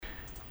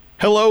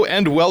Hello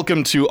and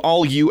welcome to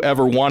All You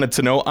Ever Wanted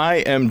to Know. I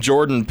am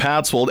Jordan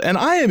Patzwold, and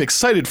I am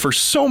excited for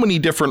so many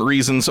different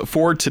reasons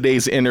for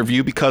today's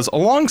interview because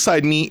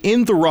alongside me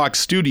in the Rock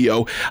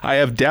studio, I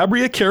have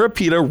Dabria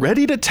Carapita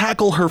ready to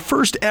tackle her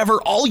first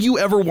ever All You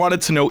Ever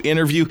Wanted to Know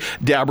interview.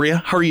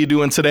 Dabria, how are you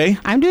doing today?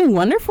 I'm doing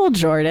wonderful,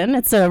 Jordan.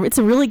 It's a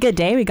really good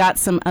day. We got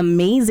some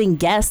amazing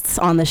guests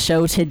on the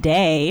show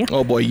today.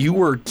 Oh boy, you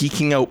were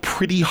geeking out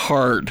pretty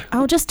hard.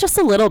 Oh, just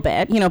a little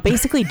bit. You know,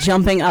 basically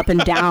jumping up and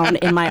down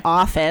in my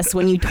office.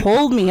 When you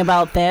told me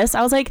about this,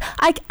 I was like,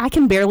 I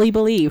can barely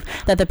believe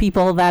that the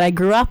people that I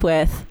grew up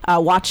with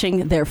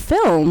watching their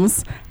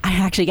films, I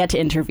actually get to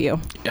interview.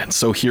 And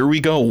so here we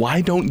go. Why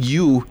don't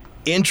you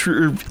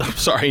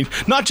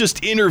not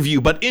just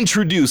interview, but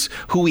introduce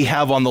who we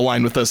have on the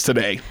line with us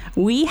today?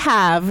 We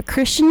have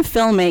Christian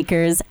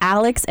filmmakers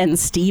Alex and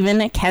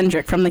Stephen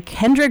Kendrick from the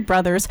Kendrick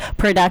Brothers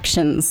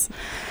Productions.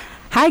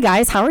 Hi,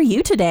 guys. How are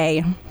you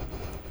today?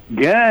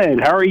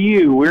 Good. How are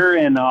you? We're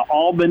in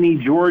Albany,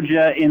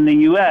 Georgia in the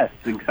U.S.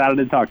 Excited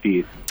to talk to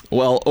you.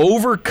 Well,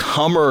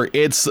 Overcomer,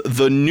 it's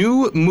the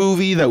new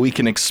movie that we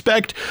can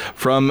expect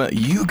from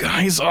you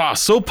guys.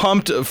 So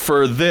pumped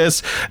for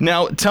this.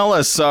 Now, tell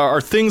us, are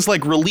things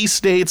like release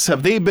dates,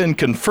 have they been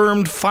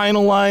confirmed,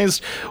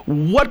 finalized?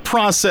 What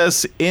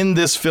process in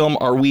this film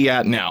are we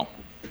at now?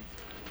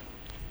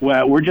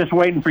 Well, we're just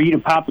waiting for you to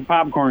pop the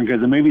popcorn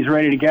because the movie's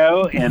ready to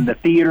go and the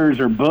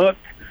theaters are booked.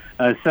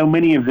 So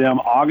many of them,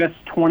 August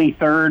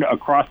 23rd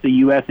across the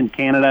U.S. and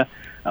Canada,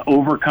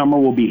 Overcomer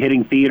will be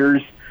hitting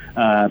theaters.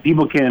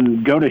 People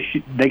can go to,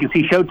 they can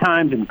see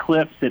showtimes and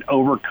clips at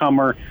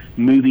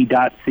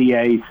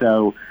overcomermovie.ca.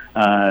 So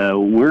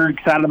we're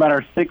excited about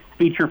our sixth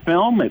feature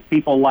film. If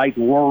people like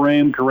War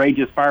Room,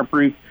 Courageous,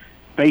 Fireproof,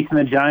 Facing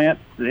the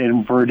Giants,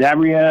 and for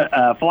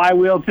Dabria,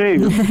 Flywheel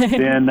too,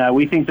 then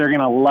we think they're going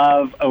to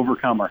love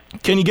Overcomer.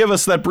 Can you give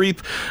us that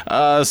brief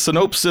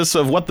synopsis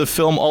of what the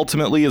film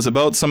ultimately is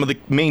about, some of the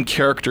main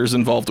characters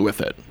involved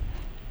with it?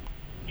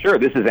 Sure.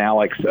 This is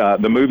Alex.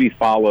 The movie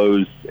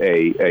follows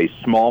a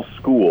small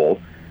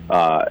school.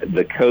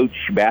 The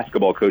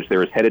basketball coach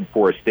there is headed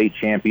for a state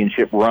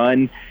championship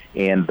run,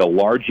 and the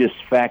largest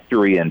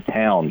factory in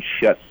town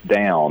shuts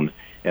down.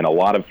 And a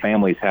lot of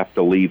families have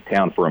to leave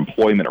town for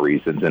employment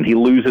reasons, and he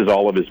loses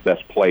all of his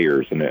best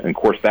players. And of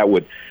course, that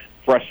would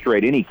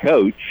frustrate any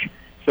coach.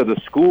 So the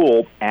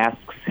school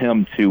asks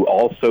him to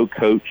also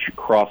coach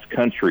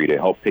cross-country to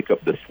help pick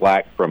up the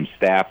slack from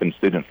staff and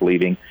students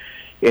leaving.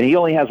 And he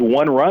only has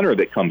one runner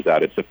that comes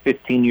out. It's a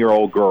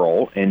 15-year-old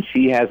girl, and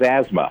she has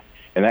asthma.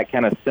 And that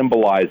kind of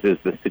symbolizes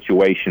the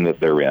situation that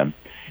they're in.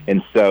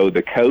 And so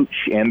the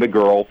coach and the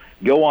girl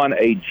go on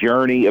a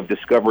journey of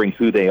discovering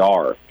who they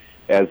are.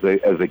 As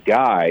a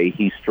guy,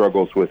 he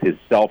struggles with his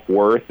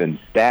self-worth and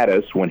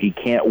status when he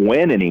can't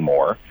win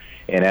anymore.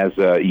 And as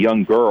a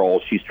young girl,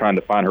 she's trying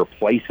to find her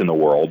place in the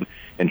world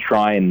and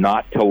trying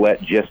not to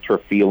let just her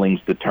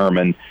feelings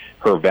determine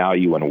her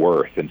value and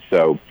worth. And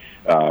so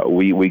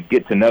we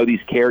get to know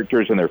these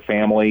characters and their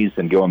families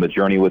and go on the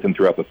journey with them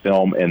throughout the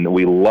film. And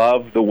we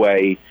love the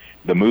way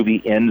the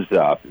movie ends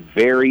up.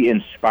 Very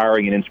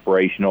inspiring and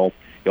inspirational.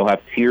 You'll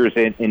have tears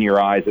in your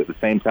eyes. At the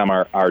same time,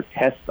 our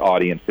test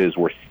audiences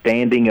were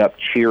standing up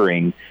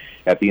cheering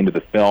at the end of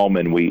the film,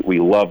 and we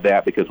love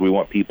that because we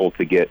want people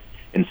to get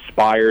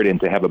inspired and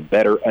to have a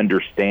better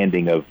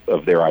understanding of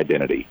their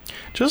identity.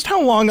 Just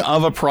how long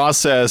of a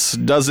process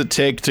does it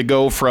take to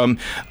go from,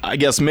 I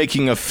guess,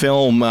 making a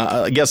film,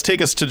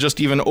 take us to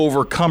just even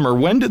Overcomer?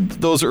 When did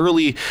those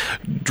early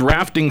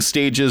drafting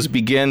stages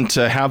begin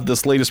to have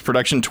this latest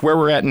production to where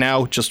we're at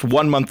now, just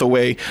 1 month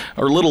away,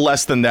 or a little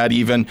less than that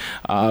even,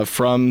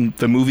 from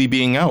the movie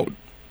being out?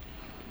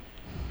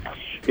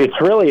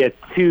 It's really a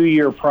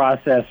 2-year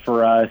process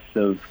for us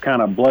of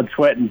kind of blood,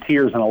 sweat, and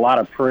tears and a lot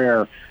of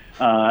prayer.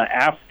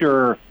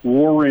 After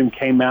War Room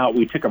came out,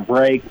 we took a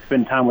break,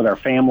 spent time with our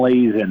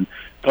families, and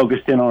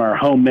focused in on our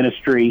home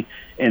ministry.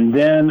 And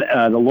then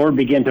the Lord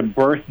began to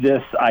birth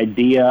this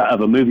idea of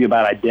a movie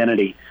about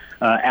identity.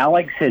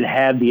 Alex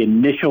had the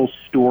initial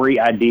story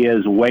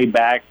ideas way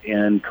back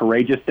in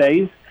Courageous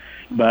days,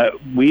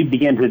 but we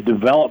began to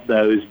develop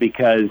those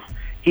because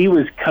he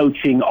was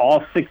coaching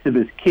all 6 of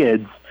his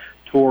kids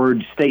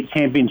towards state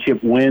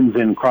championship wins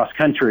in cross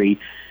country.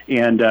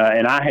 And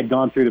I had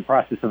gone through the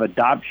process of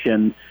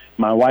adoption.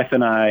 My wife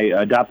and I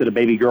adopted a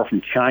baby girl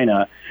from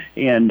China,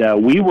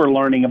 and we were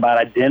learning about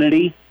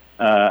identity,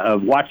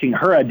 of watching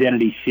her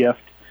identity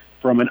shift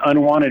from an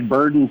unwanted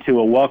burden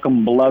to a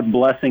welcome, beloved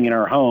blessing in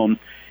her home.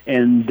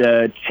 And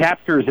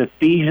chapters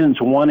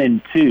Ephesians 1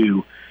 and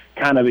 2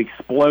 kind of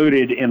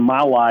exploded in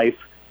my life,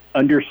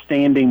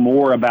 understanding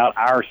more about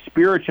our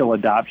spiritual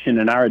adoption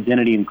and our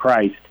identity in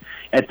Christ.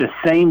 At the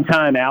same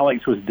time,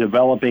 Alex was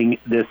developing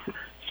this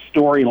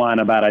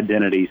storyline about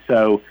identity.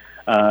 So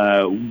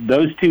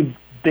those two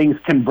things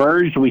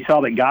converged. We saw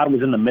that God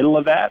was in the middle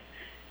of that,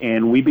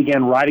 and we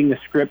began writing the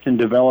script and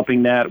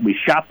developing that. We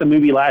shot the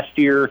movie last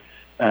year,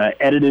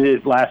 edited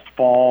it last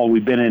fall.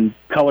 We've been in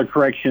color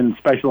correction,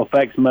 special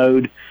effects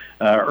mode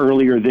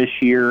earlier this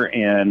year,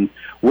 and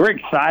we're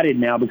excited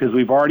now because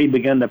we've already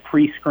begun the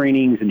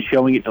pre-screenings and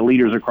showing it to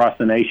leaders across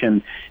the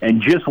nation,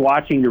 and just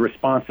watching the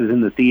responses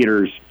in the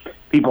theaters,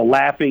 people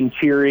laughing,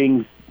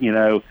 cheering,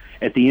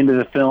 at the end of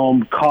the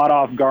film, caught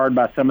off guard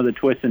by some of the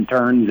twists and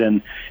turns,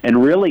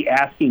 and really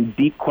asking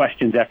deep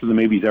questions after the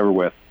movie's over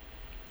with.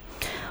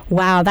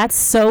 Wow, that's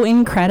so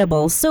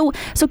incredible. So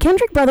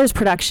Kendrick Brothers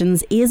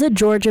Productions is a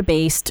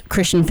Georgia-based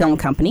Christian film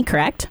company,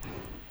 correct?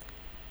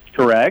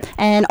 Correct.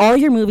 And all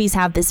your movies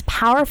have this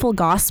powerful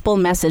gospel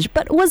message,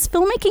 but was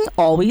filmmaking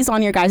always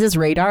on your guys'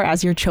 radar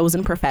as your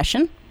chosen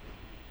profession?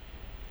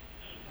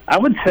 I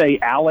would say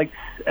Alex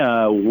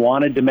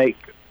wanted to make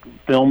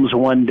films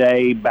one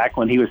day back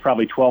when he was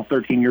probably 12,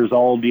 13 years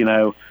old,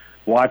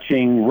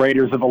 watching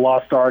Raiders of the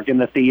Lost Ark in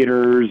the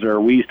theaters, or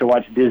we used to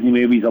watch Disney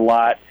movies a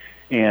lot,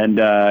 and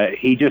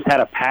he just had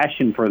a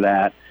passion for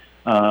that.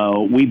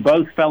 We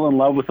both fell in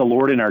love with the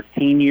Lord in our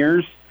teen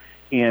years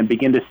and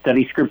began to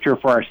study Scripture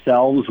for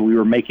ourselves. We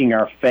were making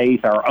our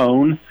faith our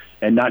own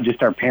and not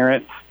just our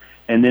parents.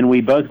 And then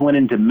we both went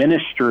into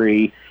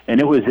ministry,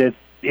 and it was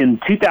in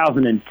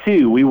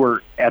 2002, we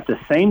were at the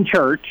same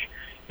church,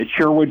 at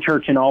Sherwood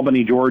Church in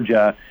Albany,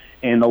 Georgia,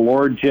 and the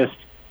Lord just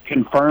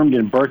confirmed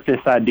and birthed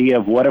this idea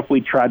of what if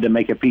we tried to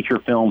make a feature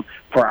film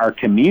for our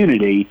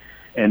community,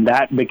 and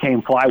that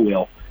became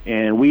Flywheel.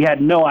 And we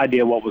had no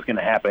idea what was going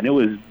to happen. It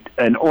was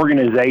an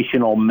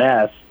organizational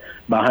mess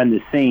behind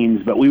the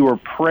scenes, but we were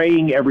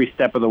praying every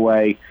step of the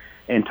way,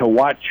 and to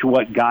watch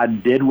what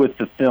God did with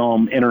the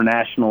film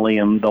internationally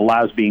and the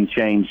lives being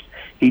changed,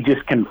 he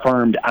just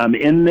confirmed, I'm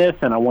in this,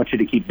 and I want you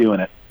to keep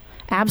doing it.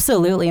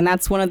 Absolutely, and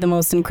that's one of the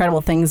most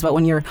incredible things about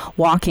when you're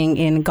walking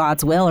in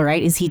God's will,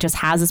 right, is he just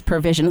has his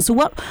provision. So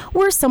what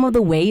were some of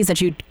the ways that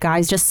you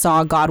guys just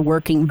saw God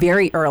working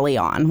very early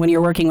on when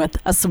you're working with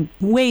a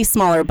way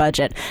smaller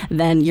budget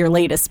than your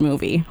latest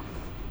movie?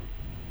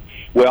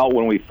 Well,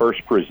 when we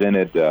first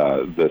presented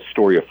the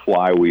story of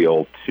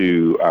Flywheel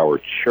to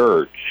our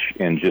church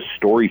in just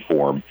story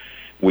form,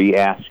 we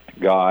asked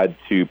God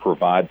to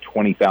provide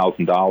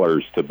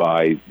 $20,000 to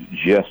buy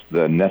just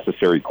the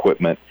necessary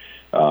equipment,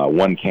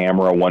 one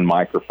camera, one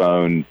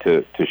microphone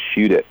to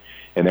shoot it.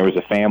 And there was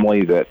a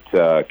family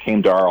that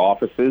came to our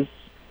offices.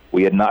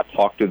 We had not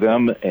talked to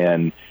them,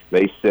 and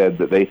they said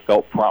that they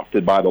felt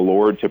prompted by the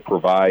Lord to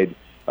provide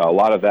a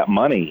lot of that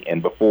money.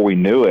 And before we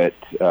knew it,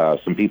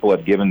 some people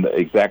had given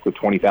exactly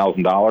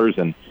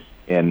 $20,000,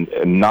 and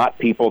not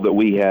people that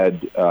we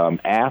had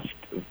asked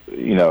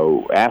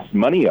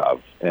money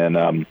of.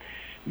 And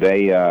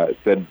they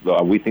said,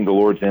 we think the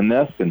Lord's in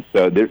this. And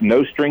so there's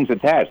no strings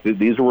attached.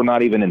 These were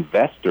not even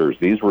investors.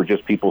 These were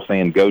just people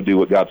saying, go do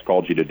what God's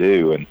called you to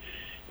do.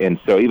 And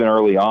so even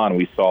early on,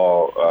 we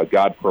saw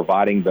God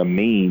providing the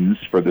means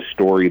for the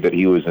story that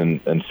he was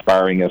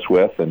inspiring us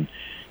with, and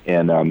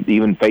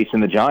even facing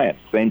the giants,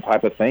 same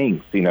type of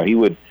things. He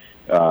would,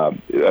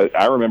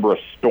 I remember a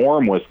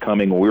storm was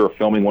coming when we were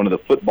filming one of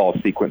the football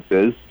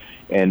sequences,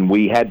 and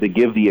we had to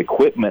give the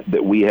equipment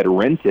that we had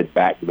rented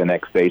back the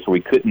next day, so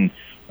we couldn't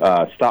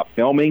stop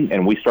filming,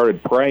 and we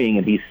started praying,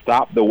 and he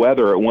stopped the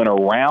weather. It went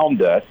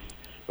around us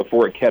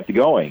before it kept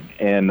going.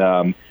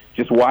 And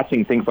just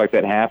watching things like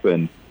that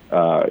happen,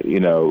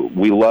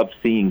 we love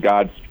seeing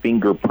God's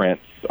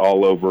fingerprints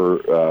all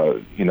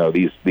over,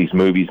 these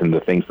movies and the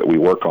things that we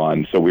work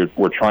on. So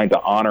we're trying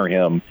to honor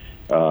him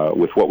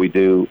with what we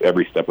do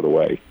every step of the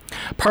way.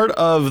 Part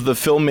of the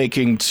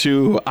filmmaking,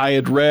 too, I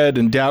had read,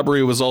 and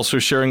Dabry was also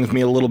sharing with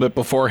me a little bit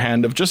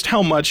beforehand, of just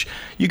how much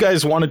you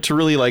guys wanted to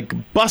really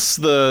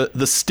bust the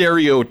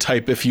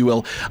stereotype, if you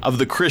will, of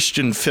the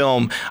Christian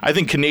film. I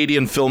think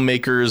Canadian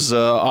filmmakers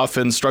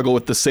often struggle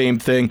with the same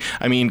thing.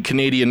 I mean,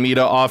 Canadian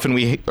media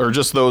often, or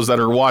just those that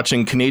are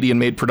watching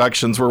Canadian-made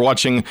productions, we're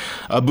watching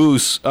a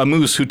moose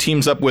who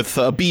teams up with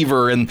a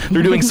beaver, and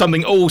they're doing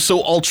something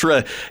so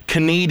ultra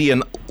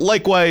Canadian.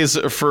 Likewise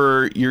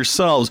for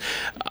yourselves,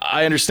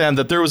 I understand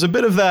that there was a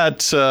bit of that,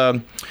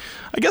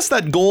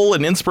 that goal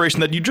and inspiration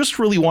that you just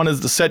really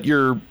wanted to set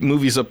your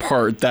movies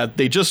apart, that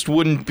they just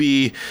wouldn't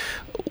be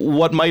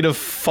what might have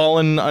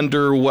fallen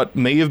under what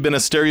may have been a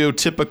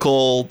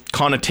stereotypical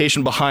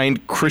connotation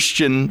behind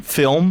Christian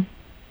film.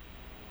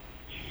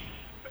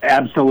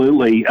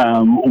 Absolutely.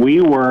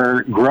 We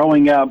were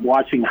growing up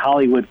watching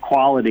Hollywood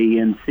quality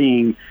and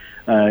seeing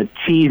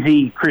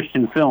cheesy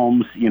Christian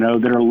films,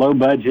 that are low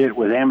budget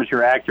with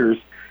amateur actors.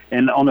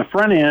 And on the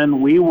front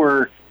end,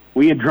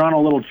 we had drawn a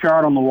little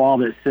chart on the wall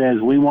that says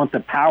we want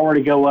the power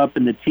to go up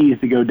and the cheese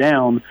to go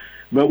down,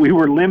 but we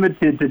were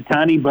limited to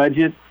tiny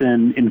budgets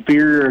and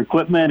inferior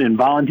equipment and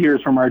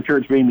volunteers from our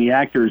church being the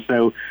actors.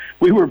 So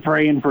we were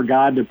praying for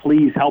God to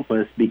please help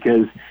us,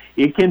 because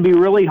it can be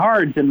really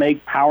hard to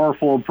make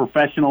powerful,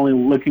 professionally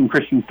looking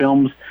Christian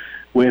films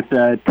with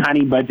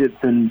tiny budgets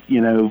and,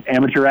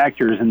 amateur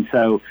actors. And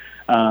so,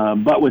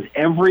 but with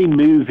every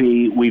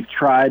movie, we've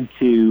tried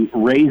to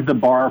raise the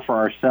bar for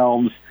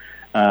ourselves,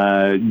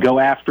 go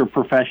after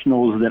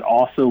professionals that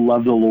also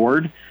love the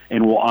Lord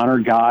and will honor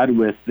God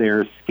with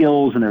their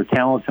skills and their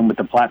talents and with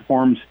the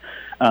platforms.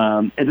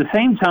 At the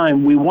same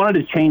time, we wanted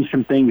to change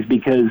some things,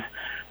 because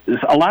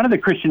a lot of the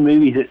Christian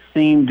movies, it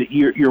seemed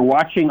you're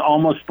watching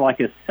almost like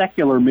a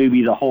secular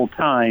movie the whole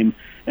time,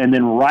 and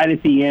then right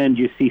at the end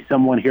you see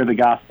someone hear the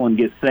gospel and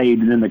get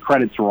saved, and then the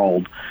credits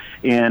rolled.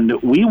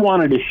 And we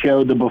wanted to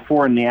show the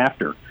before and the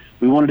after.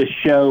 We wanted to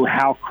show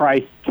how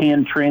Christ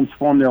can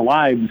transform their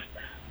lives.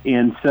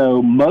 And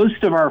so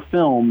most of our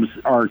films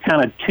are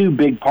kind of two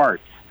big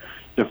parts.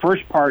 The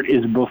first part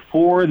is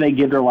before they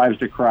give their lives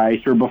to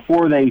Christ or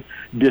before they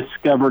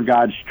discover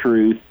God's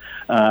truth.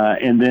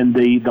 And then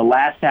the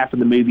last half of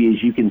the movie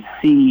is you can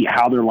see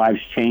how their lives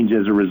change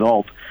as a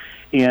result.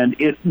 And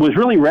it was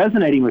really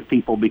resonating with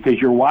people because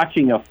you're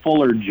watching a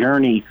fuller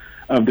journey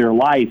of their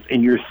life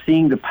and you're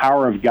seeing the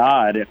power of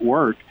God at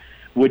work,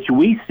 which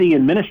we see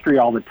in ministry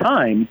all the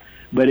time,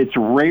 but it's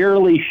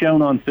rarely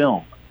shown on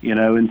film,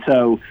 And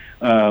so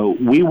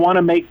we want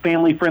to make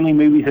family-friendly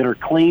movies that are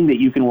clean, that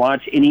you can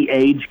watch. Any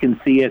age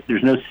can see it.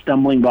 There's no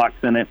stumbling blocks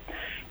in it.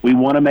 We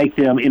want to make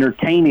them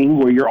entertaining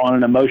where you're on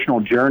an emotional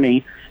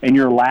journey and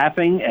you're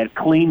laughing at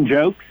clean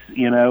jokes,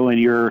 and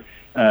you're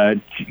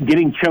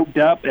getting choked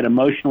up at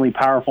emotionally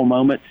powerful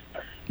moments.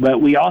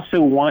 But we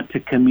also want to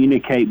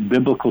communicate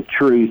biblical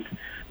truth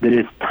that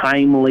is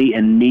timely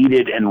and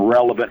needed and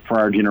relevant for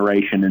our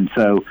generation. And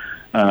so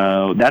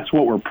that's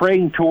what we're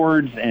praying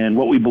towards and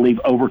what we believe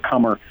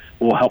Overcomer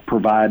will help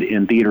provide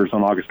in theaters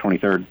on August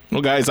 23rd.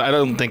 Well, guys, I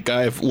don't think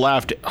I've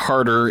laughed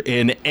harder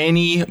in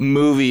any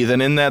movie than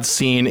in that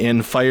scene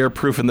in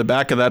Fireproof in the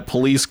back of that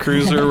police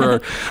cruiser.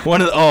 Or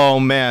oh,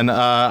 man,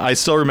 I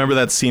still remember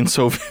that scene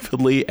so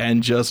vividly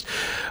and just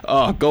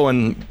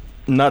going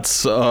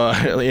nuts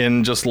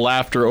in just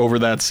laughter over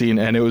that scene.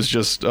 And it was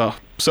just...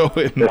 so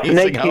amazing. The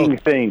Snake King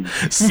thing.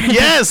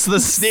 Yes, the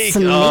snake.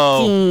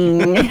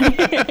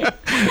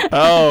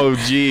 Oh,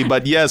 gee.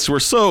 But yes, we're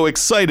so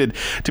excited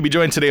to be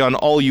joined today on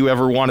All You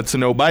Ever Wanted to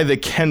Know by the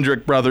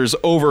Kendrick brothers.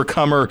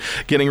 Overcomer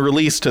getting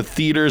released to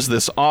theaters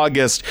this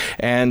August.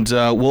 And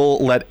we'll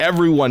let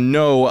everyone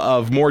know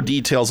of more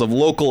details of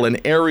local and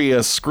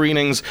area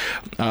screenings.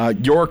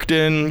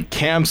 Yorkton,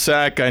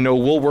 Kamsack. I know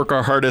we'll work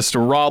our hardest.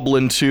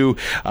 Roblin, too,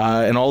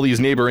 and all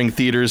these neighboring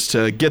theaters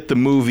to get the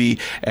movie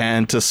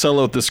and to sell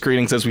out the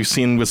screenings, as we've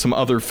seen with some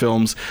other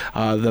films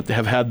that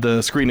have had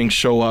the screenings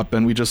show up.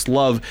 And we just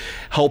love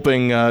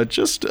helping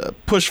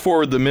push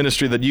forward the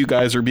ministry that you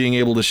guys are being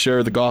able to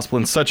share the gospel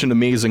in such an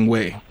amazing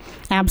way.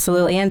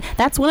 Absolutely. And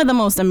that's one of the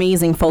most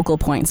amazing focal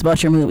points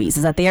about your movies,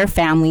 is that they are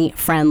family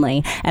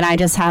friendly. And I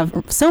just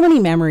have so many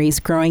memories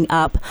growing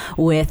up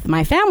with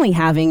my family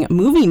having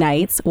movie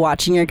nights,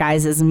 watching your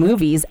guys'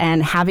 movies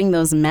and having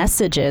those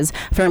messages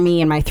for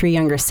me and my 3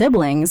 younger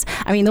siblings.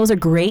 I mean, those are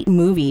great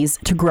movies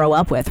to grow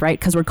up with, right?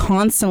 Because we're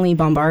constantly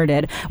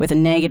bombarded with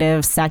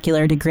negative,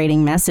 secular,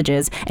 degrading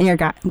messages. And your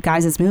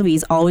guys'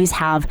 movies always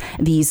have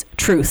these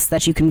truths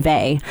that you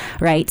convey,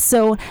 right?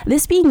 So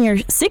this being your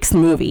 6th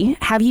movie,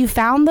 have you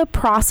found the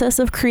process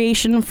of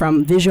creation,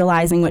 from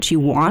visualizing what you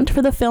want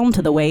for the film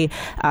to the way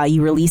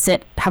you release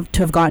it,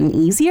 have gotten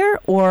easier?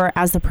 Or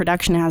as the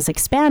production has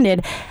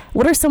expanded,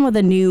 what are some of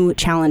the new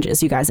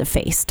challenges you guys have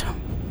faced?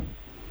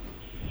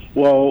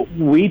 Well,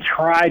 we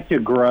try to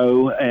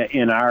grow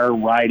in our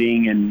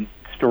writing and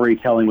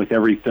storytelling with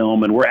every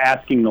film, and we're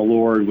asking the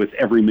Lord with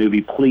every movie,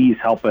 please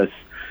help us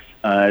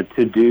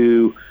to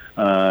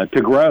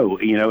grow,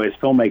 as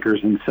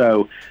filmmakers. And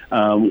so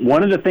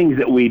one of the things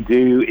that we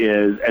do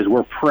is, as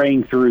we're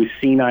praying through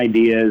scene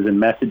ideas and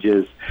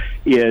messages,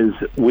 is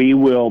we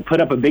will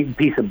put up a big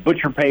piece of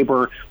butcher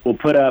paper, we'll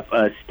put up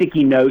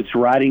sticky notes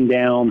writing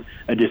down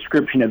a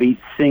description of each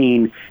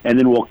scene, and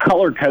then we'll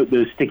color code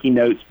those sticky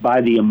notes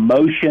by the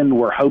emotion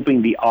we're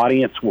hoping the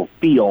audience will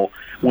feel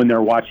when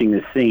they're watching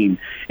the scene.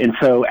 And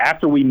so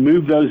after we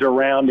move those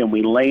around and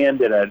we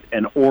land at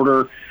an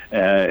order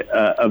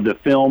of the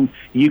film,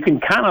 you can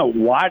kind of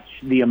watch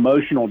the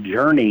emotional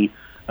journey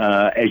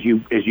as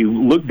you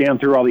look down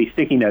through all these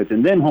sticky notes.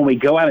 And then when we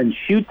go out and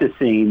shoot the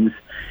scenes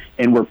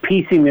and we're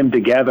piecing them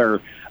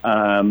together,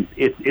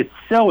 it's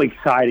so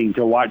exciting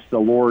to watch the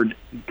Lord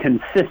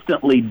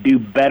consistently do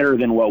better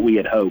than what we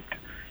had hoped.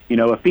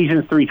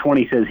 Ephesians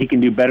 3:20 says he can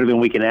do better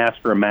than we can ask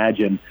or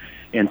imagine.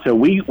 And so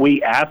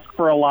we ask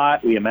for a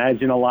lot, we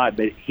imagine a lot,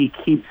 but he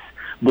keeps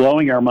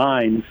blowing our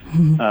minds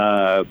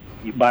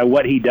by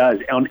what he does.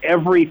 On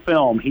every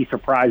film, he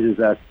surprises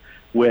us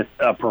with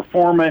a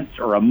performance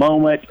or a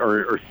moment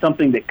or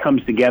something that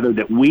comes together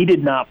that we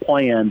did not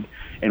plan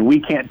and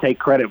we can't take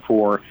credit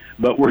for,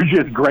 but we're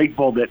just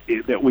grateful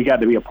that we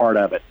got to be a part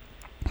of it.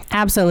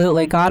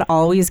 Absolutely. God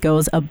always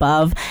goes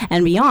above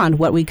and beyond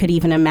what we could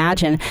even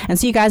imagine. And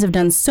so you guys have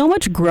done so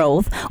much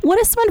growth. What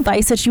is some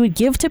advice that you would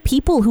give to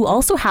people who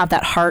also have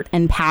that heart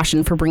and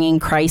passion for bringing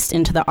Christ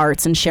into the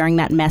arts and sharing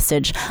that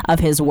message of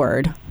his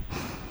word?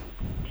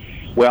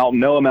 Well,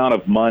 no amount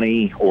of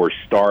money or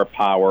star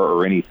power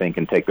or anything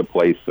can take the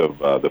place of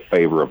the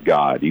favor of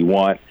God. You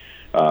want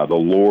the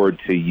Lord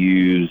to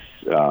use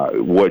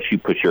what you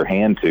put your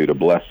hand to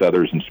bless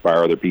others,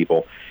 inspire other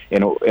people.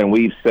 And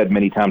we've said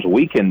many times,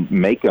 we can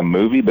make a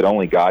movie, but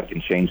only God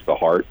can change the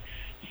heart.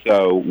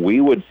 So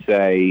we would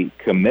say,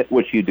 commit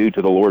what you do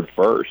to the Lord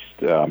first.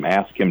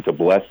 Ask him to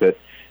bless it.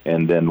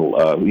 and then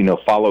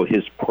follow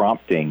his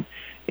prompting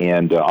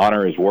and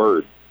honor his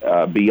word.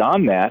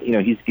 Beyond that,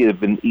 he's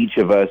given each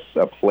of us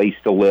a place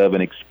to live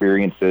and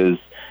experiences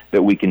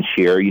that we can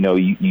share.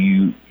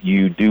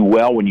 You do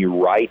well when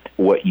you write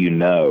what you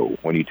know,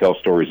 when you tell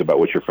stories about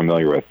what you're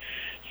familiar with.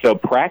 So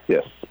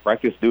practice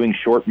doing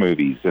short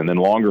movies and then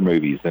longer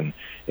movies, and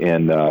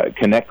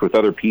connect with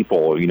other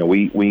people.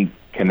 We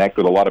connect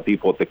with a lot of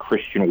people at the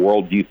Christian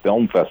Worldview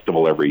Film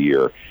Festival every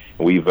year.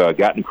 We've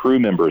gotten crew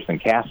members and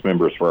cast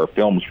members for our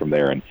films from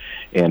there,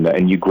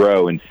 and you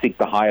grow and seek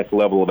the highest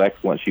level of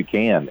excellence you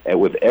can. And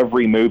with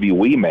every movie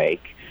we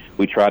make,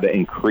 we try to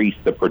increase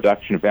the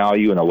production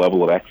value and a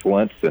level of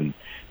excellence and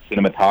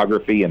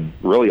cinematography and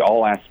really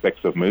all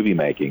aspects of movie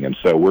making. And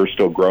so we're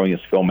still growing as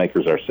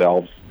filmmakers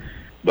ourselves.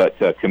 But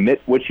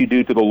commit what you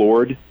do to the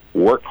Lord,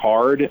 work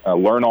hard,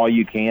 learn all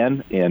you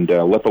can, and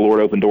let the Lord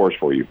open doors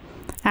for you.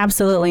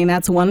 Absolutely. And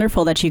that's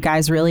wonderful that you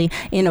guys really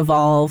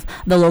involve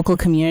the local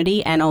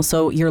community and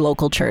also your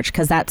local church,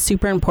 because that's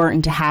super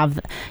important to have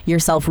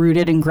yourself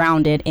rooted and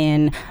grounded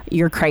in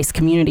your Christ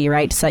community,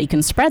 right? So that you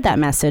can spread that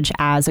message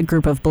as a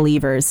group of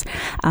believers.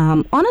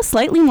 On a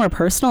slightly more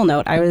personal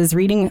note, I was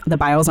reading the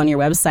bios on your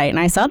website and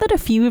I saw that a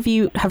few of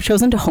you have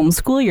chosen to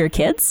homeschool your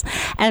kids.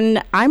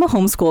 And I'm a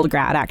homeschooled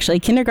grad, actually,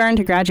 kindergarten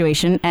to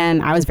graduation,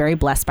 and I was very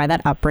blessed by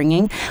that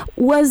upbringing.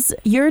 Was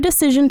your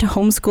decision to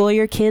homeschool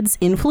your kids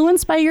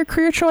influenced by your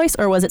career choice,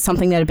 or was it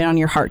something that had been on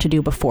your heart to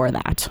do before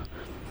that?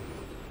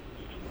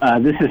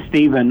 This is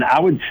Stephen. I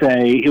would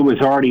say it was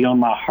already on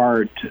my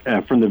heart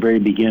from the very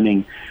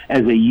beginning.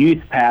 As a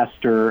youth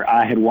pastor,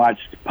 I had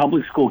watched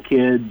public school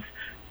kids,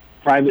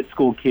 private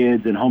school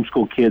kids, and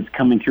homeschool kids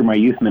coming through my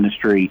youth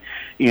ministry.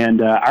 And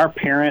our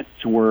parents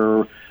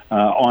were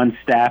on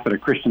staff at a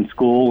Christian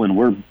school, and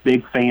we're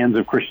big fans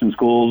of Christian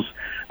schools.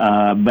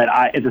 But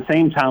at the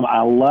same time,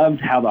 I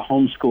loved how the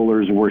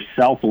homeschoolers were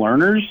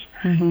self-learners.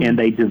 Mm-hmm. And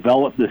they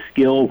developed the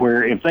skill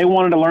where if they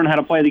wanted to learn how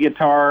to play the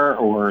guitar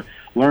or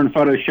learn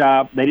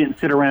Photoshop, they didn't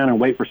sit around and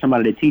wait for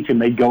somebody to teach them.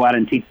 They'd go out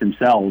and teach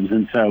themselves.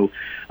 And so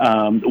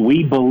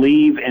we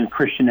believe in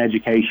Christian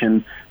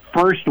education.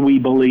 First, we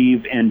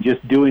believe in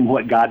just doing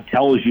what God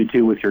tells you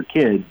to with your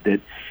kids, that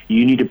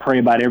you need to pray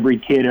about every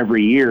kid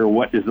every year.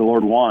 What does the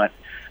Lord want?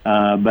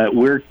 But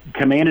we're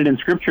commanded in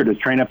Scripture to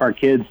train up our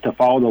kids to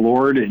follow the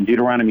Lord in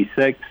Deuteronomy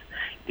 6,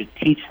 to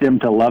teach them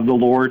to love the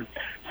Lord.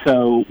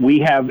 So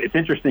it's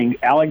interesting,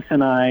 Alex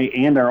and I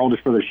and our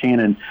oldest brother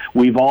Shannon,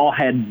 we've all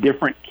had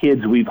different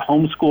kids. We've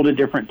homeschooled at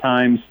different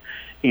times,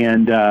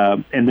 and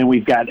then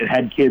we've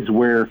had kids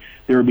where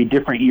there would be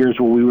different years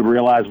where we would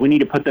realize we need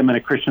to put them in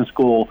a Christian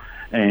school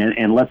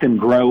and let them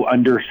grow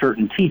under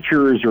certain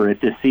teachers or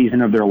at this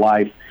season of their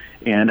life.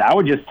 And I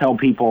would just tell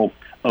people,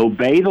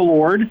 obey the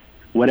Lord,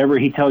 whatever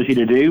he tells you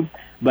to do.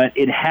 But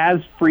it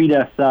has freed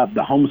us up,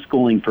 the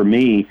homeschooling for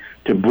me,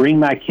 to bring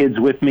my kids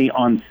with me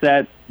on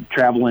set,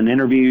 travel and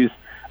interviews.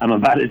 I'm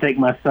about to take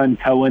my son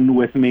Cohen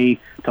with me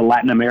to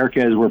Latin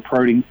America as we're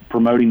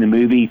promoting the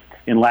movie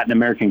in Latin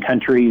American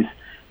countries.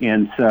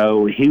 And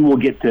so he will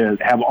get to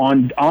have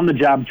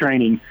on-the-job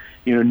training,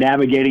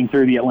 navigating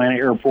through the Atlanta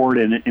airport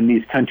and in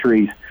these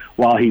countries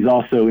while he's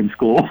also in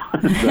school.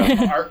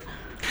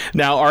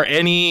 Now, are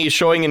any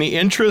showing any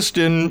interest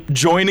in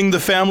joining the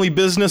family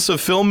business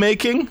of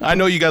filmmaking? I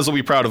know you guys will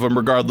be proud of them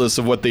regardless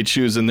of what they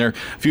choose in their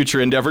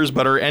future endeavors,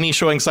 but are any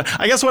showing...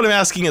 I guess what I'm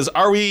asking is,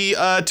 are we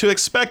to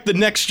expect the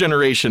next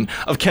generation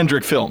of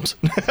Kendrick films?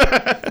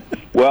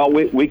 Well,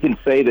 we can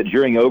say that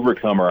during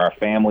Overcomer, our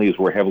families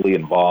were heavily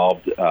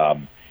involved.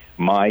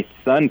 My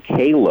son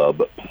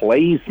Caleb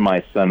plays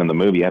my son in the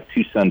movie. I have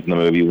two sons in the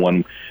movie.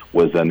 One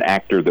was an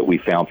actor that we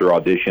found through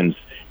auditions,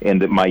 and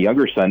that my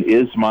younger son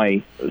is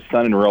my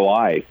son in real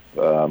life,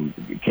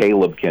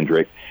 Caleb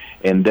Kendrick.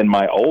 And then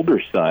my older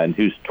son,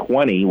 who's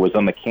 20, was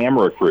on the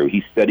camera crew.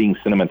 He's studying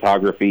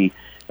cinematography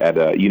at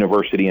a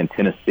university in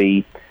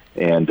Tennessee,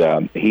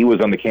 and he was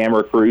on the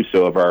camera crew.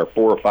 So of our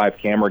 4 or 5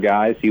 camera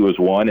guys, he was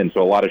one, and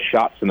so a lot of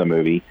shots in the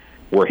movie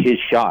were his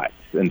shots.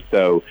 And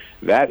so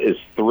that is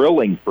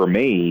thrilling for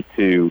me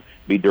to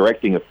be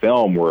directing a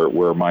film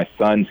where my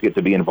sons get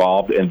to be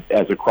involved. And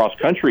as a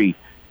cross-country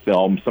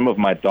film, some of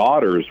my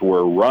daughters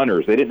were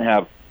runners. They didn't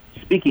have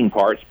speaking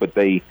parts, but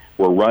they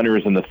were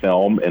runners in the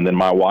film. And then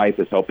my wife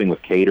is helping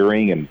with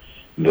catering and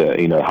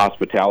the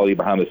hospitality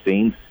behind the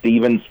scenes.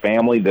 Steven's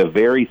family, the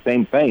very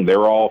same thing.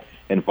 They're all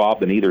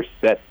involved in either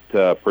set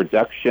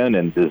production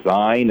and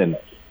design and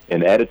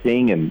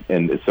editing.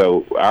 And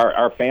so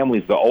our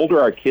families, the older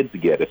our kids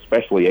get,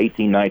 especially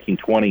 18, 19,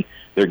 20,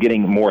 they're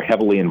getting more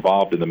heavily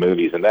involved in the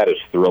movies, and that is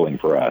thrilling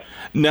for us.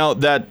 Now,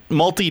 that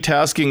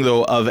multitasking,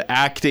 though, of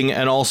acting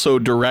and also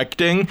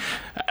directing,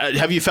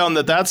 have you found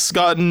that that's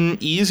gotten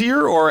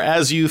easier? Or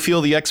as you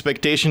feel the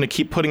expectation to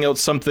keep putting out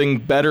something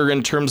better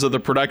in terms of the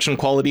production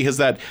quality, has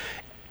that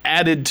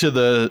added to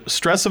the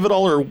stress of it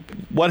all? Or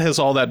what has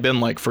all that been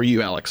like for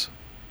you, Alex?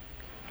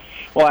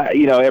 Well,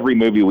 every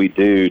movie we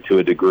do, to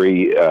a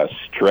degree,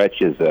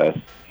 stretches us.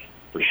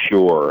 For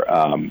sure.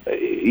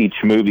 Each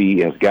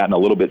movie has gotten a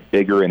little bit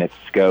bigger in its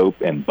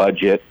scope and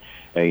budget.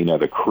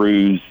 The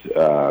crews,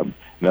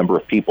 number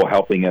of people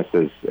helping us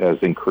has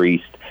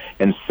increased.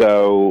 And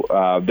so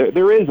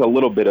there is a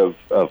little bit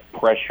of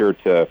pressure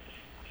to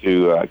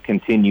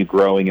continue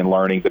growing and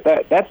learning, but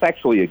that's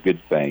actually a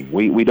good thing.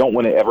 We don't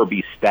want to ever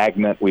be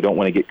stagnant. We don't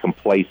want to get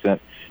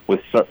complacent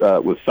with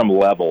some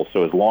level.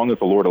 So as long as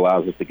the Lord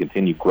allows us to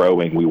continue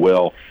growing, we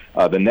will.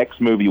 The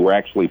next movie we're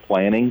actually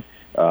planning,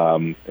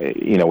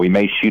 we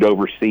may shoot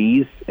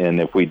overseas, and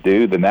if we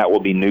do, then that will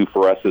be new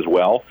for us as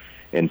well.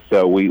 And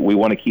so we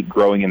want to keep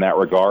growing in that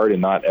regard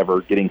and not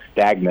ever getting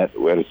stagnant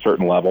at a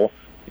certain level.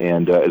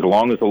 And as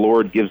long as the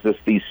Lord gives us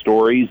these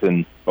stories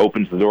and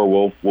opens the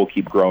door, we'll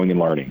keep growing and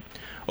learning.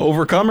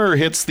 Overcomer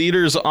hits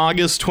theaters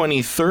August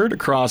 23rd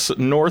across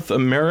North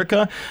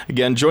America.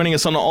 Again, joining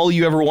us on All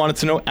You Ever Wanted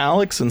to Know,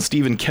 Alex and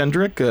Stephen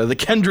Kendrick, the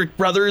Kendrick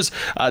brothers.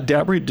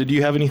 Dabri, did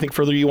you have anything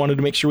further you wanted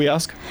to make sure we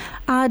ask?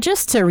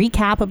 Just to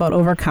recap about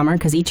Overcomer,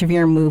 because each of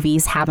your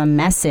movies have a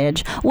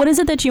message, what is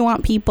it that you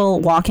want people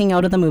walking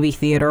out of the movie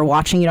theater,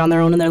 watching it on their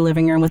own in their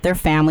living room with their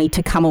family,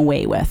 to come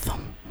away with?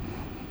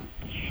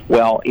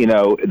 Well,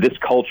 this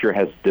culture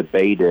has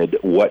debated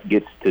what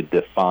gets to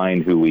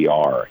define who we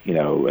are,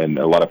 and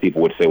a lot of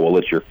people would say, well,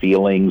 it's your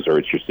feelings or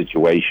it's your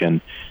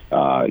situation,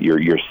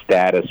 your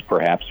status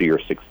perhaps, or your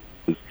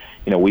success.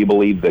 We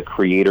believe the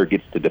Creator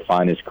gets to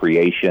define His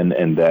creation,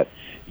 and that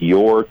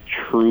your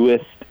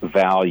truest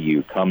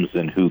value comes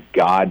in who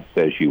God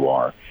says you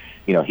are.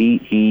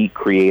 He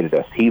created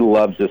us. He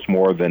loves us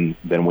more than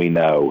we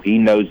know. He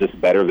knows us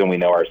better than we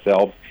know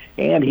ourselves,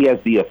 and He has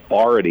the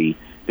authority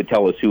to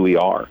tell us who we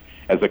are.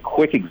 As a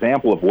quick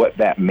example of what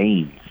that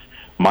means,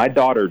 my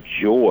daughter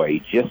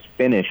Joy just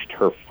finished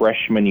her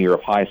freshman year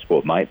of high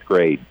school, 9th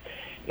grade,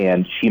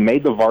 and she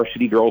made the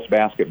varsity girls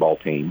basketball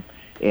team,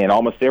 and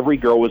almost every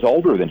girl was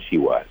older than she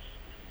was.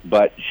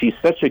 But she's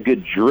such a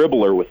good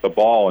dribbler with the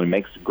ball and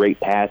makes great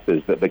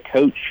passes that the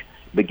coach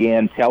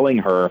began telling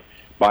her,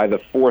 by the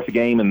 4th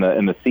game in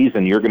the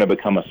season, you're going to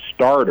become a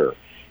starter.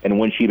 And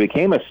when she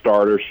became a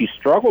starter, she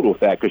struggled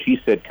with that because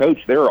she said, Coach,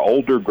 there are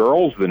older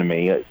girls than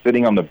me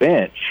sitting on the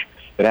bench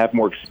that have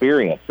more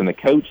experience. And the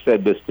coach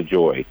said this to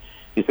Joy.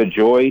 He said,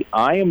 Joy,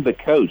 I am the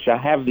coach. I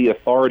have the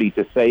authority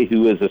to say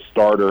who is a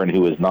starter and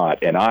who is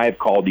not, and I have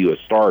called you a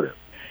starter.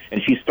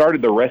 And she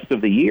started the rest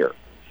of the year.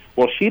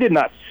 Well, she did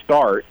not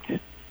start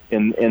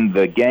in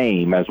the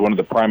game as one of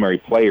the primary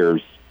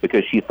players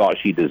because she thought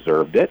she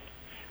deserved it,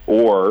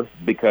 or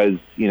because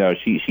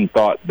she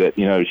thought that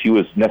she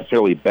was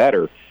necessarily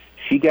better.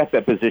 She got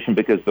that position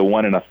because the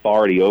one in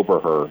authority over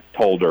her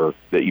told her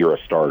that you're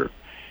a starter.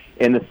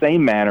 In the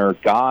same manner,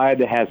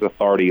 God has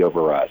authority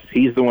over us.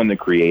 He's the one that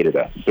created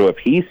us. So if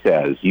He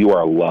says you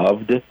are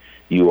loved,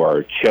 you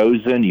are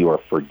chosen, you are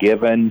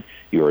forgiven,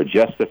 you are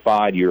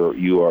justified, you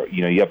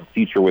have a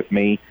future with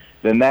me,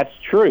 then that's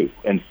true.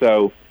 And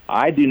so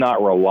I do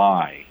not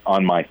rely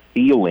on my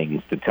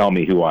feelings to tell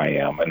me who I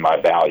am and my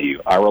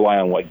value. I rely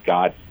on what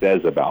God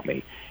says about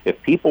me.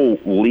 If people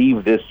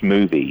leave this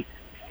movie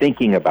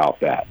thinking about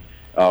that,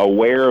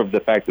 aware of the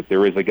fact that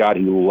there is a God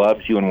who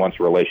loves you and wants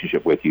a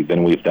relationship with you,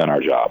 then we've done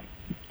our job.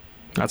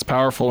 That's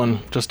powerful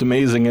and just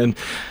amazing. And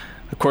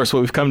of course, what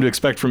we've come to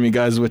expect from you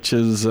guys, which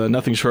is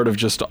nothing short of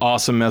just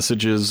awesome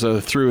messages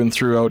through and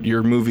throughout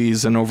your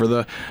movies and over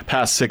the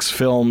past 6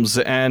 films.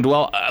 And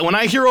well, when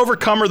I hear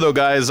Overcomer, though,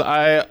 guys,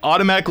 I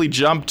automatically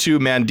jump to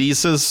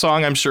Mandisa's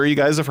song. I'm sure you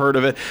guys have heard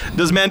of it.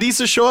 Does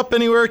Mandisa show up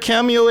anywhere,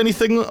 cameo,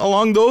 anything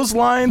along those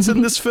lines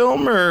in this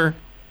film, or?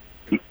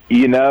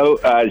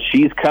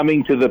 She's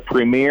coming to the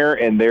premiere,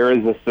 and there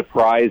is a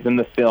surprise in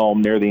the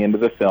film near the end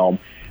of the film.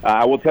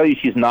 I will tell you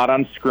she's not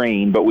on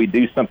screen, but we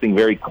do something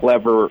very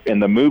clever in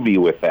the movie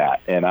with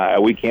that, and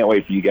we can't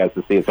wait for you guys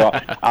to see it. So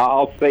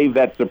I'll save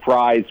that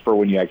surprise for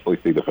when you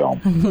actually see the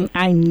film.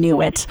 I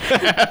knew it.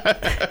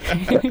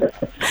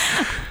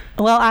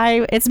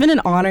 Well, it's been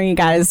an honor, you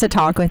guys, to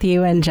talk with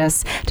you and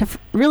just to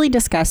really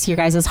discuss your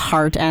guys'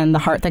 heart and the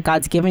heart that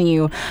God's given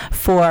you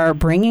for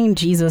bringing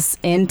Jesus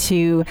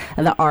into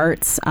the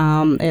arts.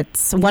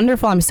 It's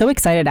wonderful. I'm so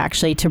excited,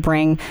 actually, to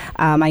bring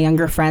my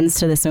younger friends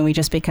to this movie,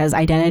 just because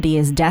identity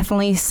is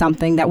definitely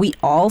something that we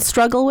all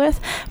struggle with,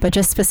 but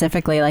just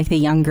specifically, like, the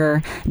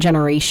younger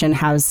generation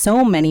has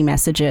so many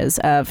messages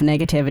of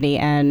negativity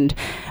and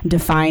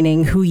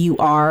defining who you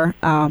are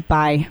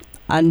by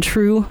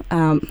untrue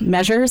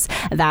measures,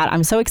 that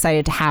I'm so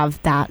excited to have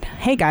that.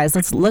 Hey guys,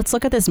 let's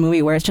look at this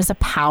movie where it's just a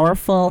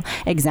powerful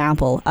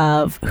example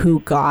of who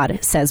God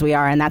says we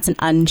are, and that's an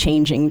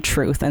unchanging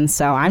truth. And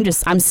so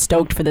I'm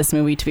stoked for this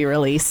movie to be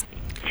released.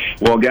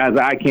 Well, guys,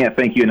 I can't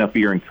thank you enough for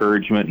your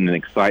encouragement and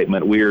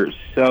excitement. We're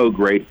so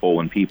grateful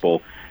when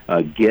people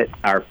get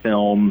our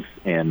films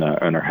and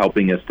are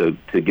helping us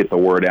to get the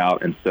word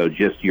out. And so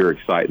just your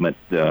excitement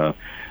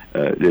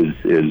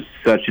is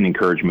such an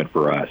encouragement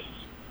for us.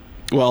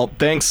 Well,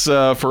 thanks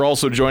for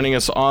also joining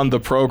us on the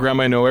program.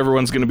 I know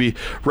everyone's going to be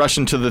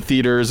rushing to the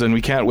theaters, and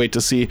we can't wait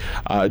to see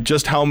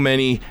just how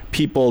many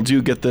people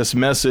do get this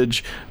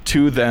message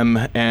to them.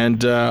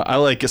 And I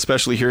like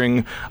especially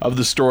hearing of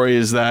the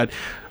stories that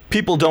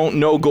people don't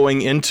know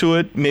going into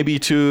it, maybe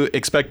to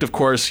expect, of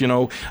course,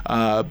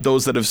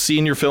 those that have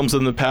seen your films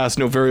in the past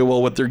know very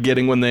well what they're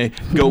getting when they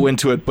go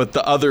into it, but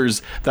the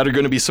others that are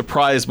going to be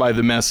surprised by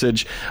the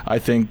message, I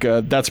think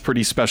that's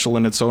pretty special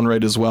in its own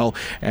right as well.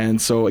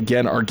 And so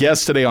again, our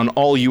guests today on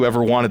All You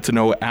Ever Wanted to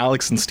Know,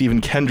 Alex and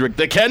Stephen Kendrick,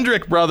 the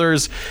Kendrick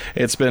brothers.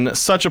 It's been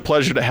such a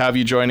pleasure to have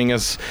you joining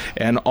us,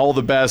 and all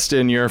the best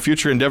in your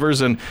future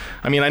endeavors. And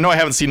I mean, I know I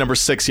haven't seen number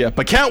 6 yet,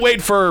 but can't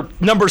wait for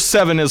number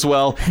 7 as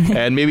well,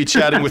 and maybe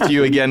chatting with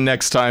you again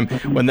next time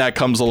when that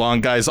comes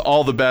along. Guys,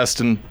 all the best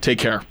and take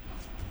care.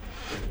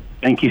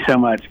 Thank you so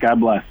much. God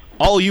bless.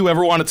 All You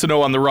Ever Wanted to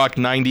Know on The Rock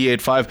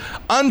 98.5.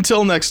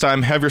 Until next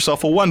time, have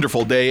yourself a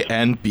wonderful day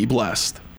and be blessed.